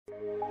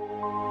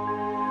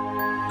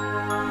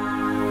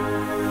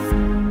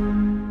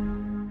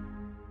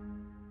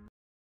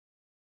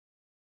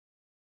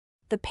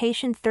The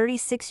patient,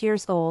 36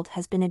 years old,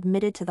 has been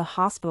admitted to the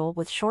hospital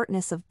with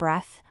shortness of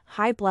breath,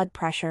 high blood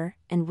pressure,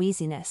 and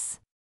wheeziness.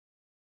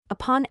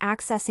 Upon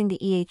accessing the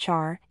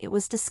EHR, it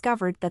was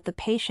discovered that the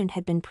patient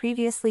had been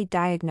previously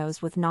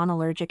diagnosed with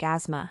non-allergic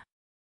asthma.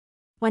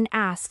 When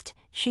asked,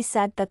 she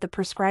said that the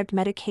prescribed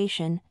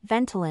medication,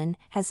 Ventolin,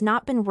 has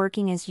not been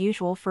working as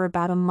usual for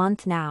about a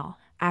month now.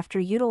 After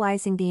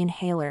utilizing the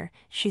inhaler,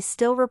 she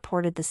still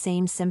reported the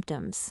same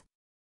symptoms.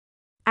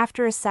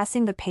 After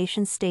assessing the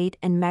patient's state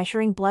and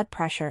measuring blood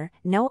pressure,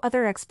 no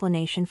other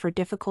explanation for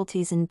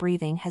difficulties in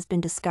breathing has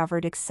been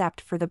discovered except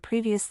for the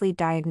previously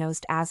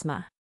diagnosed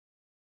asthma.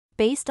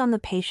 Based on the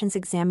patient's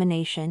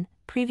examination,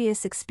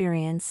 previous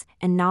experience,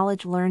 and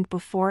knowledge learned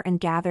before and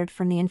gathered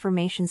from the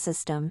information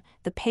system,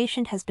 the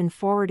patient has been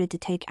forwarded to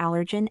take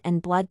allergen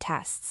and blood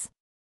tests.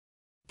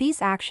 These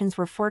actions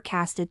were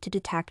forecasted to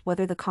detect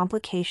whether the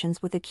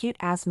complications with acute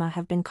asthma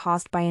have been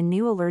caused by a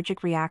new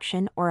allergic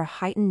reaction or a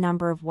heightened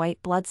number of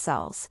white blood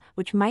cells,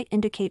 which might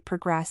indicate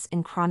progress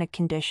in chronic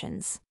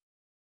conditions.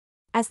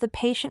 As the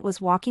patient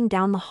was walking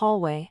down the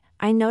hallway,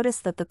 I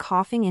noticed that the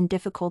coughing and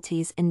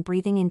difficulties in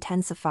breathing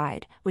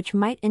intensified, which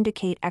might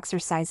indicate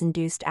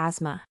exercise-induced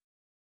asthma.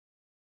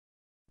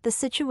 The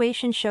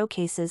situation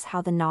showcases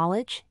how the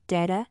knowledge,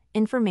 data,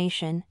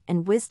 information,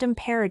 and wisdom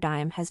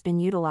paradigm has been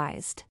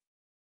utilized.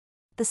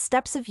 The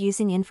steps of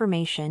using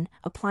information,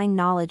 applying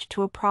knowledge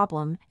to a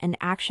problem, and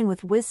action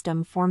with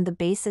wisdom form the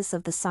basis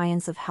of the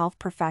science of health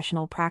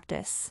professional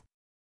practice.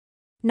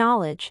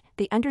 Knowledge,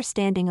 the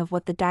understanding of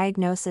what the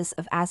diagnosis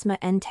of asthma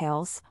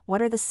entails,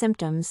 what are the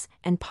symptoms,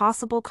 and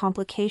possible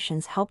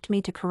complications, helped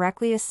me to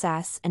correctly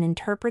assess and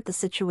interpret the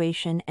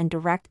situation and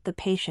direct the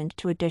patient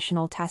to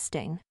additional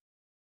testing.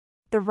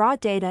 The raw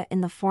data in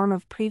the form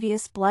of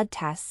previous blood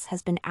tests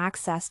has been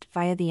accessed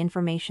via the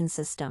information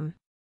system.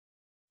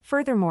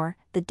 Furthermore,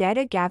 the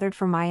data gathered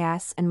from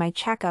IS and my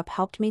checkup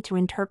helped me to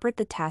interpret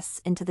the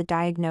tests into the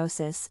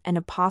diagnosis and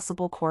a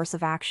possible course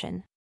of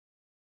action.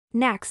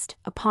 Next,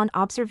 upon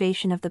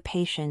observation of the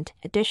patient,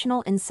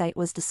 additional insight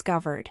was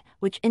discovered,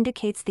 which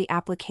indicates the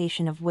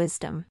application of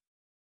wisdom.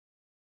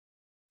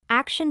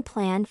 Action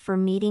plan for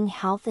meeting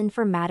health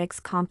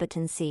informatics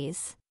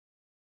competencies.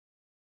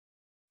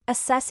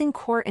 Assessing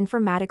core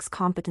informatics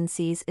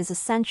competencies is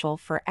essential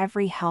for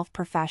every health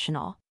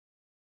professional.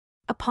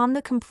 Upon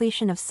the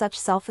completion of such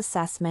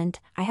self-assessment,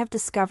 I have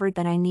discovered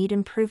that I need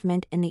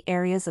improvement in the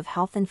areas of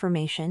health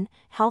information,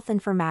 health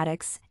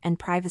informatics, and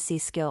privacy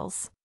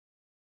skills.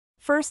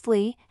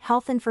 Firstly,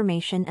 health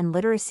information and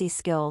literacy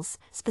skills,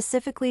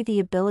 specifically the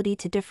ability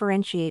to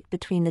differentiate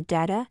between the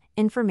data,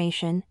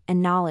 information,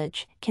 and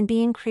knowledge, can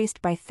be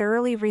increased by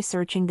thoroughly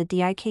researching the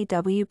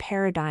DIKW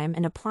paradigm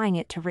and applying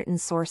it to written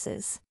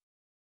sources.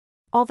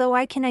 Although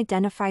I can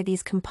identify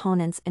these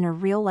components in a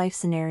real-life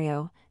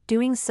scenario,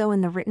 doing so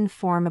in the written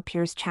form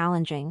appears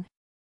challenging.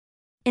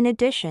 In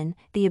addition,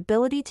 the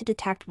ability to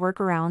detect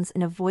workarounds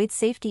and avoid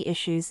safety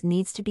issues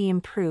needs to be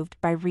improved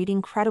by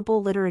reading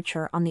credible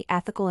literature on the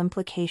ethical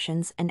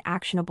implications and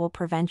actionable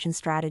prevention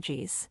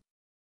strategies.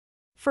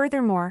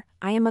 Furthermore,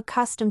 I am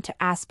accustomed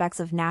to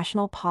aspects of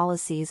national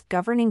policies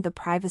governing the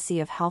privacy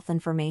of health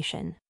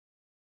information.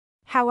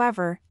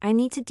 However, I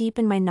need to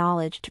deepen my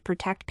knowledge to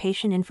protect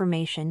patient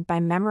information by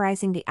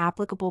memorizing the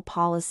applicable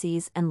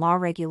policies and law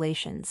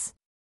regulations.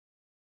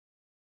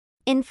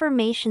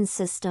 Information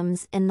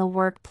systems in the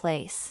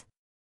workplace.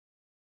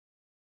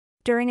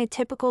 During a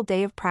typical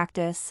day of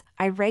practice,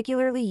 I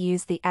regularly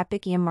use the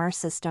Epic EMR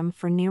system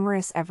for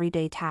numerous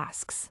everyday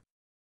tasks.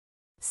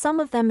 Some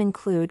of them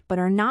include but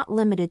are not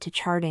limited to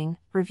charting,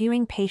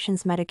 reviewing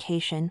patients'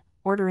 medication,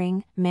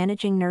 ordering,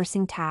 managing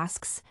nursing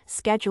tasks,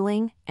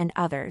 scheduling, and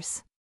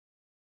others.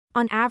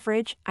 On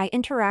average, I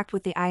interact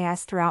with the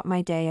IS throughout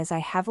my day as I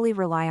heavily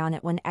rely on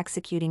it when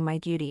executing my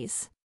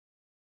duties.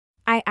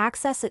 I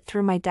access it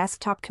through my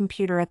desktop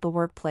computer at the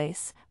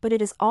workplace, but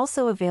it is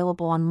also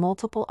available on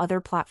multiple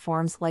other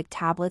platforms like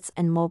tablets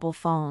and mobile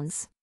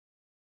phones.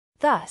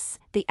 Thus,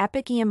 the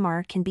Epic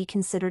EMR can be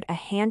considered a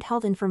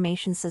handheld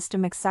information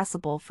system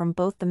accessible from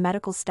both the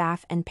medical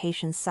staff and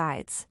patient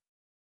sides.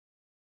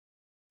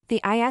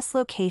 The IS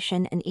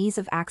location and ease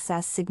of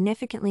access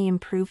significantly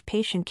improve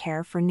patient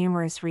care for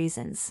numerous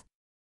reasons.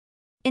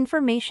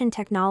 Information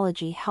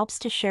technology helps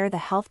to share the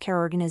healthcare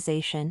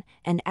organization,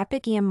 and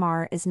Epic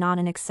EMR is not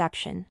an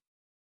exception.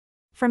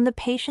 From the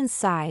patient's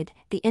side,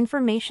 the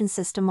information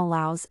system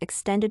allows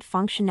extended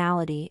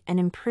functionality and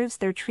improves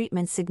their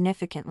treatment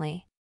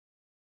significantly.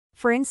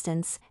 For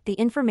instance, the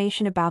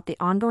information about the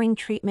ongoing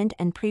treatment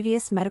and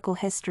previous medical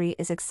history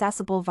is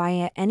accessible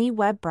via any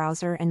web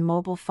browser and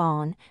mobile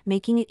phone,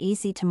 making it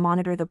easy to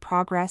monitor the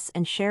progress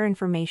and share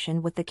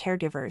information with the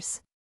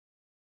caregivers.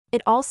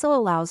 It also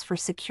allows for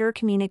secure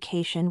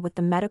communication with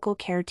the medical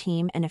care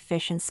team and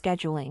efficient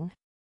scheduling.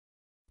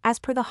 As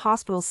per the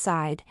hospital's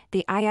side,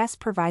 the IS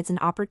provides an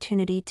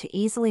opportunity to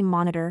easily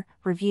monitor,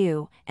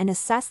 review, and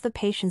assess the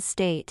patient's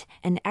state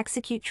and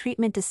execute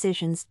treatment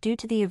decisions due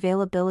to the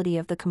availability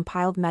of the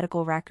compiled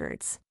medical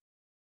records.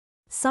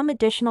 Some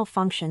additional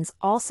functions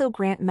also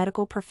grant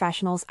medical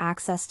professionals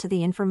access to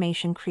the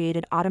information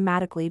created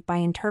automatically by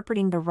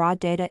interpreting the raw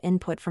data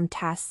input from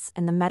tests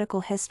and the medical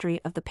history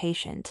of the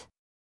patient.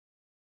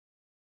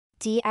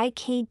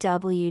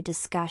 DIKW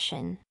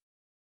discussion.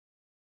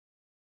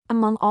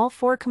 Among all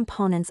four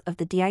components of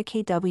the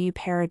DIKW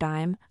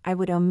paradigm, I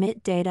would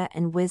omit data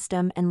and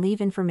wisdom and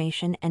leave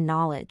information and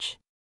knowledge.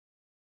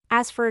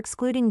 As for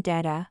excluding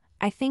data,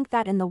 I think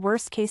that in the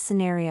worst-case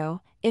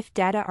scenario, if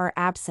data are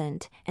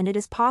absent, and it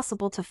is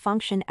possible to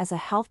function as a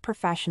health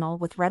professional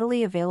with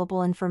readily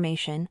available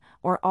information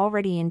or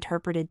already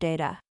interpreted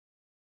data.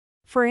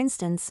 For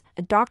instance,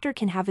 a doctor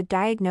can have a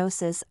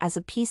diagnosis as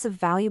a piece of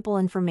valuable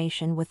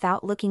information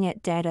without looking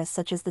at data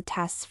such as the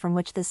tests from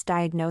which this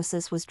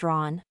diagnosis was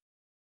drawn.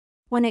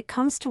 When it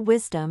comes to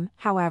wisdom,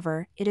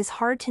 however, it is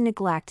hard to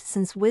neglect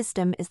since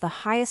wisdom is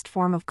the highest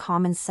form of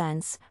common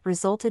sense,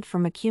 resulted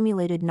from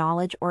accumulated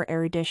knowledge or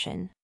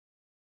erudition.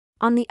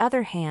 On the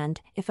other hand,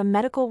 if a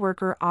medical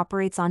worker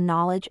operates on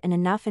knowledge and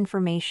enough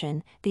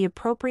information, the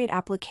appropriate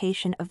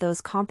application of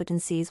those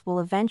competencies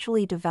will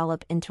eventually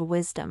develop into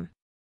wisdom.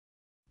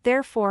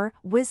 Therefore,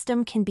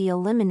 wisdom can be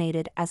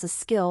eliminated as a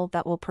skill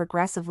that will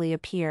progressively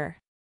appear.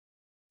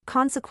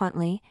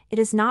 Consequently, it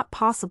is not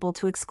possible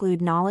to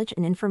exclude knowledge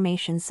and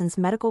information since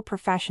medical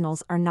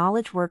professionals are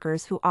knowledge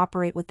workers who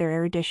operate with their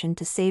erudition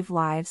to save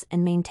lives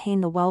and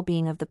maintain the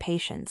well-being of the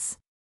patients.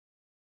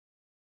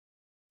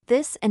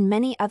 This and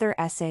many other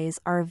essays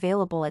are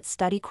available at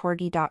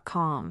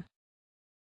studycorgi.com.